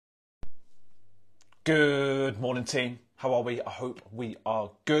Good morning, team. How are we? I hope we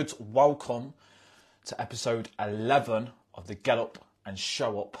are good. Welcome to episode 11 of the Get Up and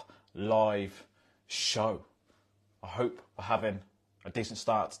Show Up live show. I hope we're having a decent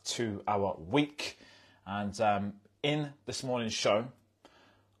start to our week. And in this morning's show,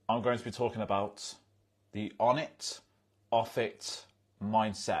 I'm going to be talking about the on it, off it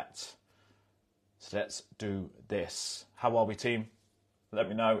mindset. So let's do this. How are we, team? Let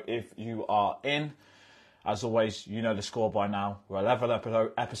me know if you are in. As always, you know the score by now. We're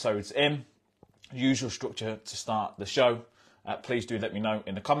 11 episodes in. Usual structure to start the show. Please do let me know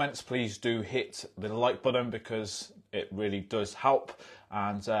in the comments. Please do hit the like button because it really does help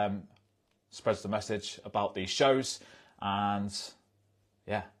and spreads the message about these shows. And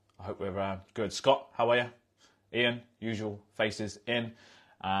yeah, I hope we're good. Scott, how are you? Ian, usual faces in,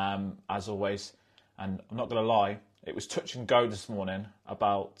 as always. And I'm not going to lie, it was touch and go this morning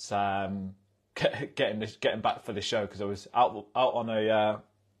about getting back for the show because I was out on a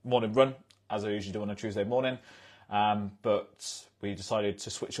morning run as I usually do on a Tuesday morning, but we decided to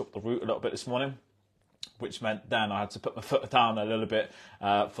switch up the route a little bit this morning, which meant then I had to put my foot down a little bit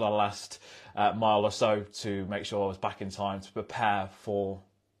for the last mile or so to make sure I was back in time to prepare for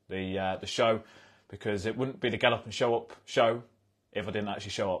the show, because it wouldn't be the Get Up and Show Up show if I didn't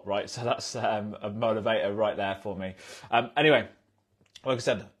actually show up, right? So that's a motivator right there for me. Anyway, like I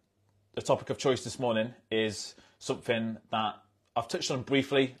said, the topic of choice this morning is something that I've touched on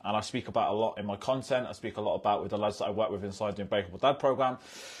briefly and I speak about a lot in my content. I speak a lot about with the lads that I work with inside the Unbreakable Dad program.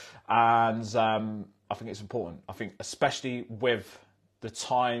 And I think it's important. I think especially with the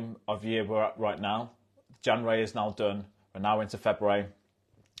time of year we're at right now, January is now done. We're now into February.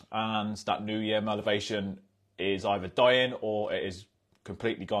 And that New Year motivation is either dying or it is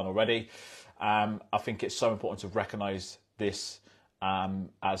completely gone already. I think it's so important to recognise this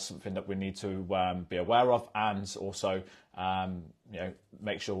as something that we need to be aware of, and also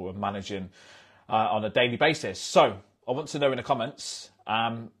make sure we're managing on a daily basis. So I want to know in the comments,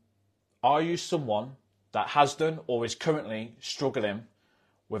 are you someone that has done or is currently struggling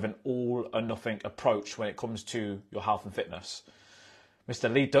with an all or nothing approach when it comes to your health and fitness?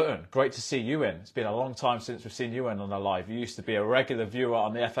 Mr. Lee Dutton, great to see you in. It's been a long time since we've seen you in on a live. You used to be a regular viewer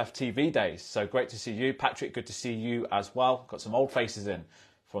on the FFTV days, so great to see you. Patrick, good to see you as well. Got some old faces in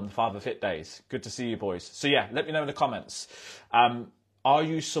from the Father Fit days. Good to see you, boys. So yeah, let me know in the comments. Are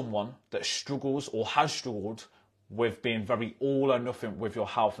you someone that struggles or has struggled with being very all or nothing with your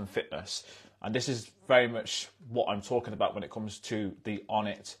health and fitness? And this is very much what I'm talking about when it comes to the on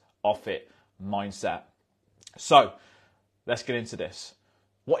it, off it mindset. So let's get into this.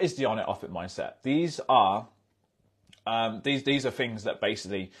 What is the on it, off it mindset? These are things that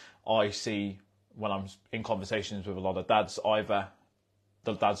basically I see when I'm in conversations with a lot of dads, either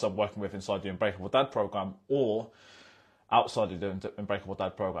the dads I'm working with inside the Unbreakable Dad program or outside of the Unbreakable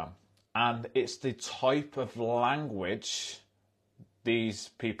Dad program. And it's the type of language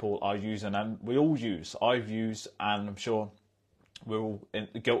these people are using, and we all use. I've used, and I'm sure we're all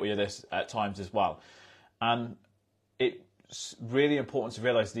guilty of this at times as well. And it's really important to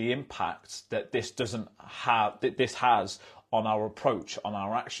realise the impact that this has on our approach, on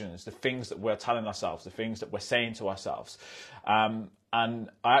our actions, the things that we're telling ourselves, the things that we're saying to ourselves. And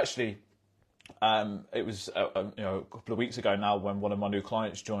I actually, it was a couple of weeks ago now when one of my new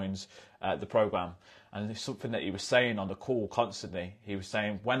clients joins the program, and it's something that he was saying on the call constantly. He was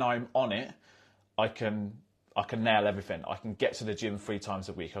saying, when I'm on it, I can nail everything. I can get to the gym 3 times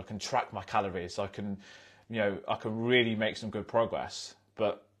a week. I can track my calories. I can really make some good progress.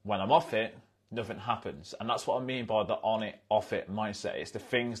 But when I'm off it, nothing happens. And that's what I mean by the on it, off it mindset. It's the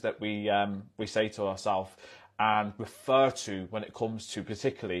things that we say to ourselves and refer to when it comes to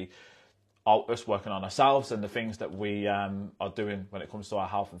particularly us working on ourselves and the things that we are doing when it comes to our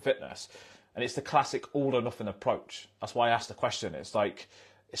health and fitness. And it's the classic all or nothing approach. That's why I asked the question. It's like,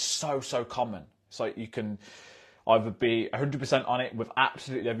 it's so common. It's like you can either be 100% on it with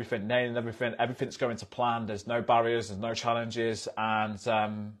absolutely everything, nailing everything, everything's going to plan, there's no barriers, there's no challenges,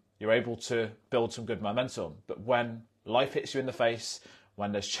 and you're able to build some good momentum. But when life hits you in the face,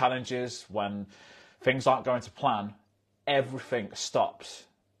 when there's challenges, when things aren't going to plan, everything stops.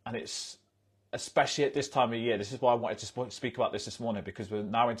 And it's, especially at this time of year, this is why I wanted to speak about this morning, because we're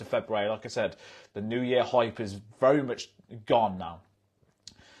now into February. Like I said, the New Year hype is very much gone now.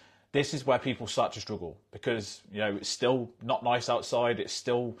 This is where people start to struggle because, it's still not nice outside. It's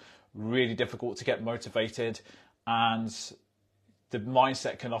still really difficult to get motivated. And the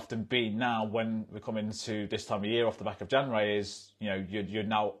mindset can often be now when we come into this time of year off the back of January is, you're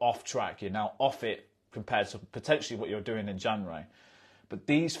now off track. You're now off it compared to potentially what you're doing in January. But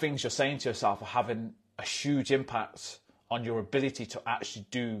these things you're saying to yourself are having a huge impact on your ability to actually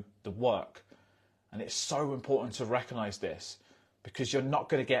do the work. And it's so important to recognize this, because you're not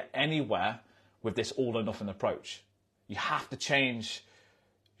going to get anywhere with this all or nothing approach. You have to change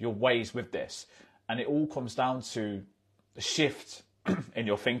your ways with this. And it all comes down to the shift in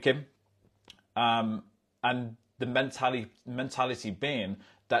your thinking, and the mentality being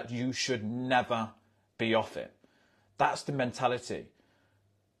that you should never be off it. That's the mentality.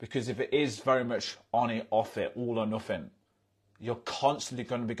 Because if it is very much on it, off it, all or nothing, you're constantly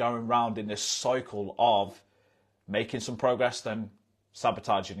going to be going around in this cycle of making some progress, then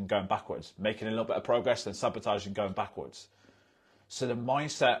sabotaging and going backwards. Making a little bit of progress, then sabotaging and going backwards. So the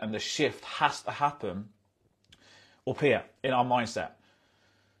mindset and the shift has to happen up here in our mindset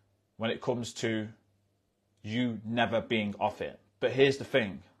when it comes to you never being off it. But here's the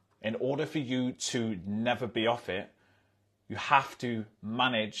thing. In order for you to never be off it, you have to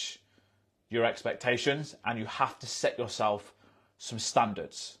manage your expectations and you have to set yourself some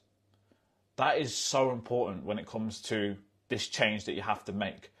standards. That is so important when it comes to this change that you have to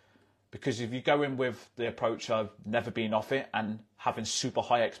make. Because if you go in with the approach of never being off it and having super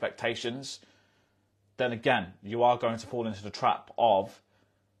high expectations, then again, you are going to fall into the trap of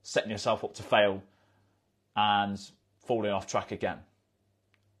setting yourself up to fail and falling off track again.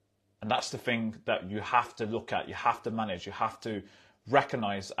 And that's the thing that you have to look at, you have to manage, you have to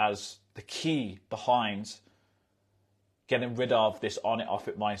recognize as the key behind getting rid of this on it, off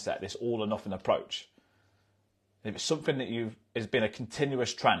it mindset, this all or nothing approach. If it's something that has been a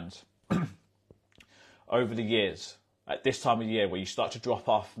continuous trend over the years, at this time of year where you start to drop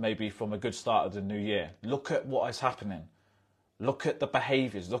off maybe from a good start of the new year, look at what is happening. Look at the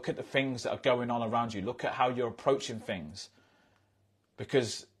behaviors, look at the things that are going on around you, look at how you're approaching things.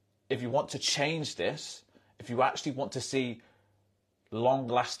 Because if you want to change this, if you actually want to see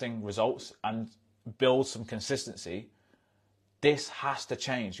long-lasting results and build some consistency, this has to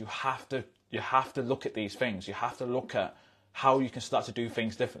change. You have to look at these things. You have to look at how you can start to do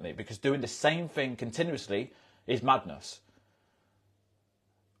things differently, because doing the same thing continuously is madness,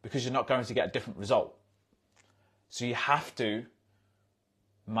 because you're not going to get a different result. So you have to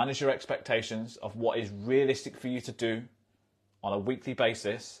manage your expectations of what is realistic for you to do on a weekly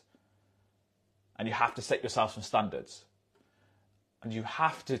basis, and you have to set yourself some standards. And you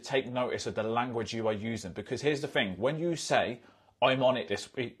have to take notice of the language you are using, because here's the thing, when you say, I'm on it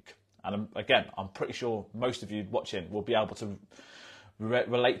this week, and again, I'm pretty sure most of you watching will be able to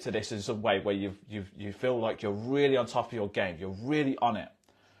relate to this in some way where you feel like you're really on top of your game, you're really on it.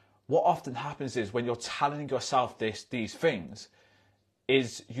 What often happens is when you're telling yourself these things,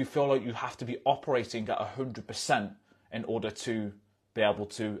 is you feel like you have to be operating at 100% in order to be able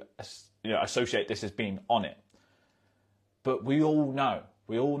to associate this as being on it. But we all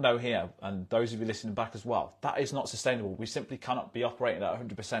know here, and those of you listening back as well, that is not sustainable. We simply cannot be operating at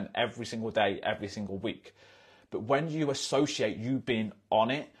 100% every single day, every single week. But when you associate you being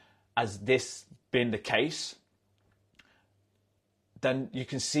on it as this being the case, then you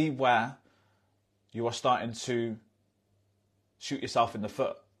can see where you are starting to shoot yourself in the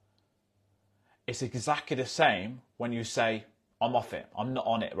foot. It's exactly the same when you say, I'm off it, I'm not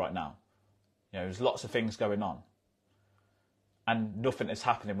on it right now. There's lots of things going on. And nothing is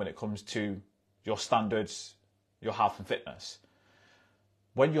happening when it comes to your standards, your health and fitness.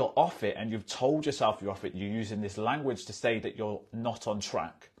 When you're off it and you've told yourself you're off it, you're using this language to say that you're not on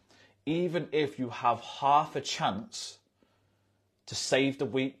track. Even if you have half a chance to save the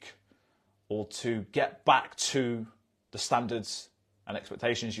week or to get back to the standards and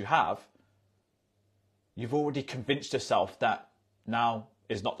expectations you have, you've already convinced yourself that now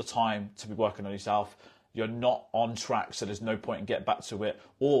is not the time to be working on yourself. You're not on track, so there's no point in getting back to it.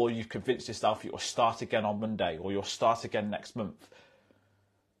 Or you've convinced yourself you'll start again on Monday, or you'll start again next month,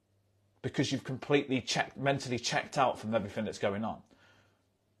 because you've completely mentally checked out from everything that's going on.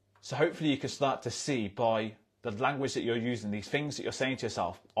 So hopefully you can start to see by the language that you're using, these things that you're saying to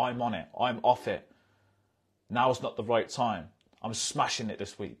yourself, I'm on it, I'm off it, now's not the right time, I'm smashing it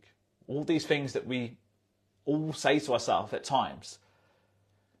this week. All these things that we all say to ourselves at times,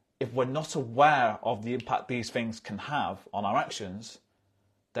 if we're not aware of the impact these things can have on our actions,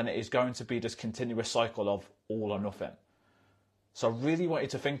 then it is going to be this continuous cycle of all or nothing. So I really want you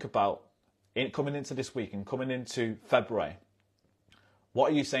to think about, coming into this week and coming into February,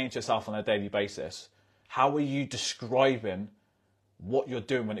 what are you saying to yourself on a daily basis? How are you describing what you're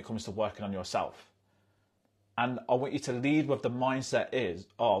doing when it comes to working on yourself? And I want you to lead with the mindset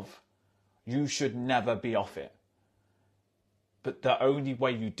of, you should never be off it. But the only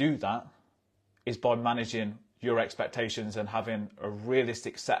way you do that is by managing your expectations and having a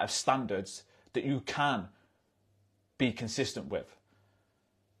realistic set of standards that you can be consistent with.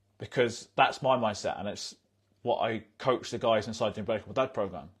 Because that's my mindset, and it's what I coach the guys inside the Unbreakable Dad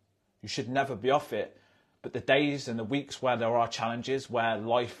program. You should never be off it, but the days and the weeks where there are challenges, where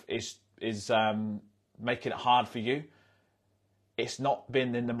life is making it hard for you, it's not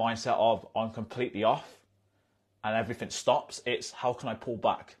been in the mindset of I'm completely off and everything stops. It's how can I pull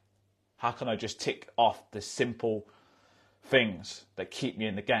back? How can I just tick off the simple things that keep me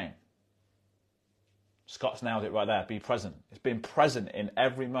in the game? Scott's nailed it right there. Be present. It's being present in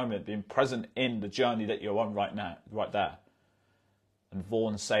every moment, being present in the journey that you're on right now, right there. And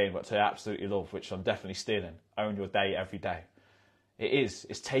Vaughn's saying, which I absolutely love, which I'm definitely stealing, own your day every day. It is.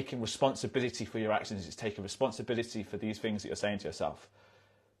 It's taking responsibility for your actions. It's taking responsibility for these things that you're saying to yourself,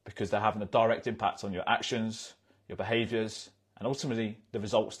 because they're having a direct impact on your actions, your behaviours, and ultimately the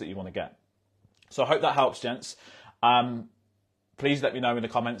results that you want to get. So I hope that helps, gents. Please let me know in the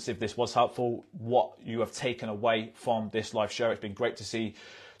comments if this was helpful, what you have taken away from this live show. It's been great to see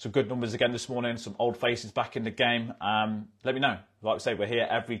some good numbers again this morning, some old faces back in the game. Let me know. Like I say, we're here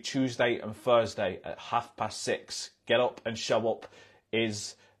every Tuesday and Thursday at 6:30. Get up and show up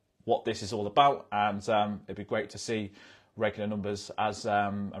is what this is all about. And it'd be great to see regular numbers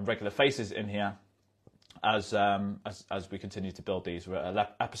and regular faces in here as we continue to build these. We're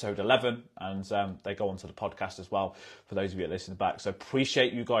at episode 11, and they go onto the podcast as well for those of you that listen back. So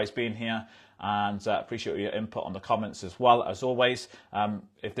appreciate you guys being here, and appreciate your input on the comments as well, as always.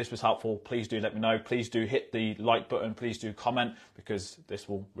 If this was helpful, please do let me know. Please do hit the like button. Please do comment, because this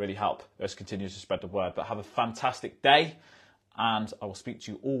will really help us continue to spread the word. But have a fantastic day, and I will speak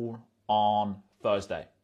to you all on Thursday.